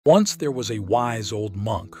Once there was a wise old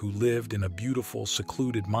monk who lived in a beautiful,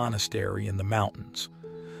 secluded monastery in the mountains.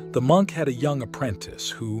 The monk had a young apprentice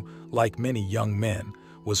who, like many young men,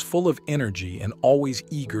 was full of energy and always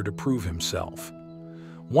eager to prove himself.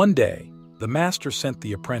 One day, the master sent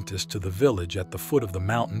the apprentice to the village at the foot of the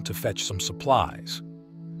mountain to fetch some supplies.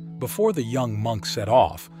 Before the young monk set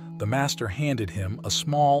off, the master handed him a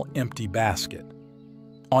small, empty basket.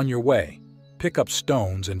 "On your way, pick up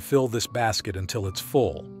stones and fill this basket until it's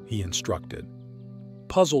full," he instructed.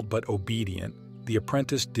 Puzzled but obedient, the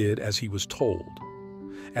apprentice did as he was told.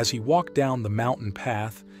 As he walked down the mountain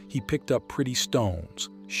path, he picked up pretty stones,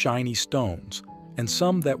 shiny stones, and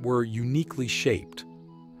some that were uniquely shaped.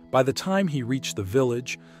 By the time he reached the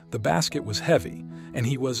village, the basket was heavy, and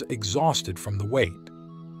he was exhausted from the weight.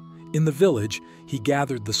 In the village, he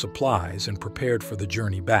gathered the supplies and prepared for the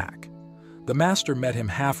journey back. The master met him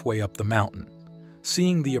halfway up the mountain.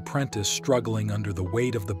 Seeing the apprentice struggling under the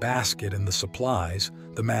weight of the basket and the supplies,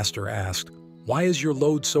 the master asked, "Why is your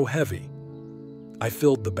load so heavy?" "I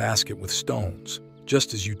filled the basket with stones,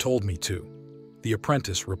 just as you told me to," the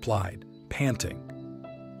apprentice replied, panting.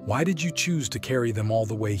 "Why did you choose to carry them all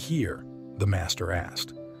the way here?" the master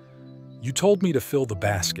asked. "You told me to fill the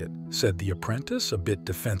basket," said the apprentice a bit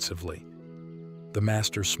defensively. The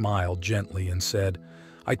master smiled gently and said,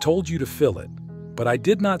 "I told you to fill it, but I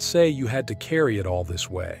did not say you had to carry it all this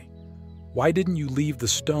way. Why didn't you leave the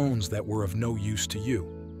stones that were of no use to you?"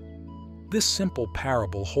 This simple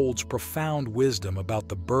parable holds profound wisdom about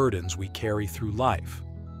the burdens we carry through life.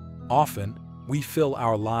 Often, we fill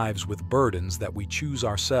our lives with burdens that we choose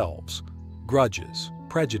ourselves: grudges,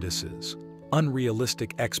 prejudices,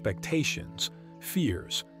 unrealistic expectations,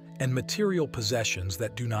 fears, and material possessions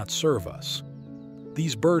that do not serve us.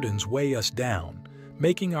 These burdens weigh us down,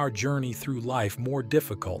 making our journey through life more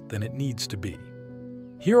difficult than it needs to be.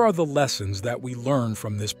 Here are the lessons that we learn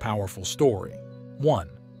from this powerful story. 1.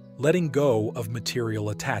 Letting go of material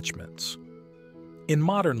attachments. In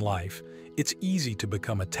modern life, it's easy to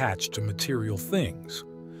become attached to material things.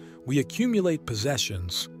 We accumulate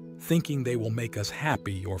possessions, thinking they will make us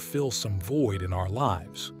happy or fill some void in our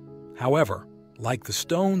lives. However, like the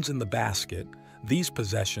stones in the basket, these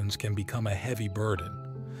possessions can become a heavy burden.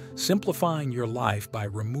 Simplifying your life by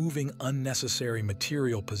removing unnecessary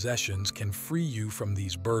material possessions can free you from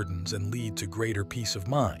these burdens and lead to greater peace of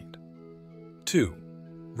mind. 2.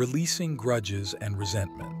 Releasing grudges and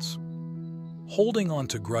resentments. Holding on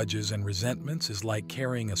to grudges and resentments is like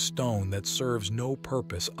carrying a stone that serves no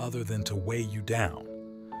purpose other than to weigh you down.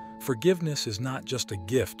 Forgiveness is not just a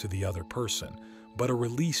gift to the other person, but a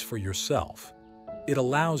release for yourself. It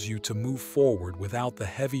allows you to move forward without the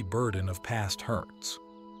heavy burden of past hurts.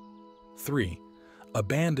 3.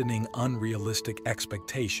 Abandoning unrealistic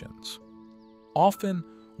expectations. Often,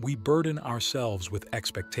 we burden ourselves with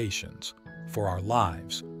expectations for our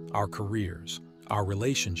lives, our careers, our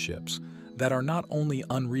relationships that are not only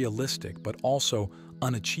unrealistic but also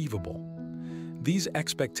unachievable. These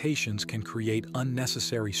expectations can create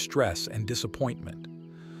unnecessary stress and disappointment.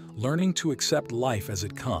 Learning to accept life as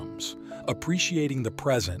it comes, appreciating the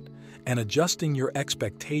present, and adjusting your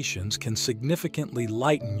expectations can significantly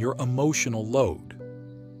lighten your emotional load.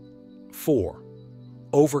 4.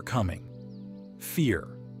 Overcoming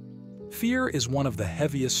fear. Fear is one of the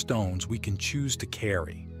heaviest stones we can choose to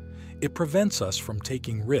carry. It prevents us from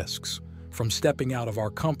taking risks, from stepping out of our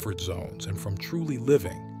comfort zones, and from truly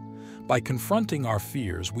living. By confronting our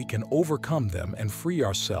fears, we can overcome them and free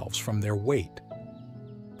ourselves from their weight.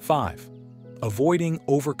 5. Avoiding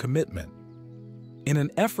overcommitment. In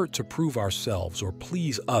an effort to prove ourselves or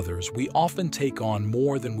please others, we often take on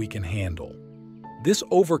more than we can handle. This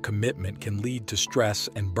overcommitment can lead to stress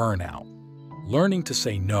and burnout. Learning to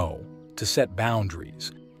say no, to set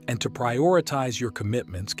boundaries, and to prioritize your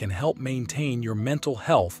commitments can help maintain your mental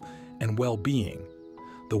health and well-being.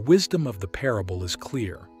 The wisdom of the parable is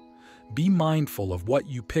clear. Be mindful of what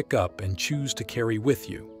you pick up and choose to carry with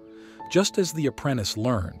you. Just as the apprentice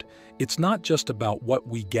learned, it's not just about what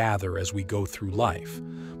we gather as we go through life,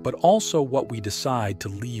 but also what we decide to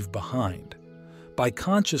leave behind. By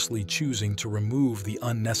consciously choosing to remove the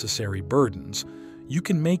unnecessary burdens, you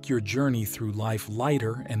can make your journey through life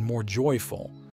lighter and more joyful.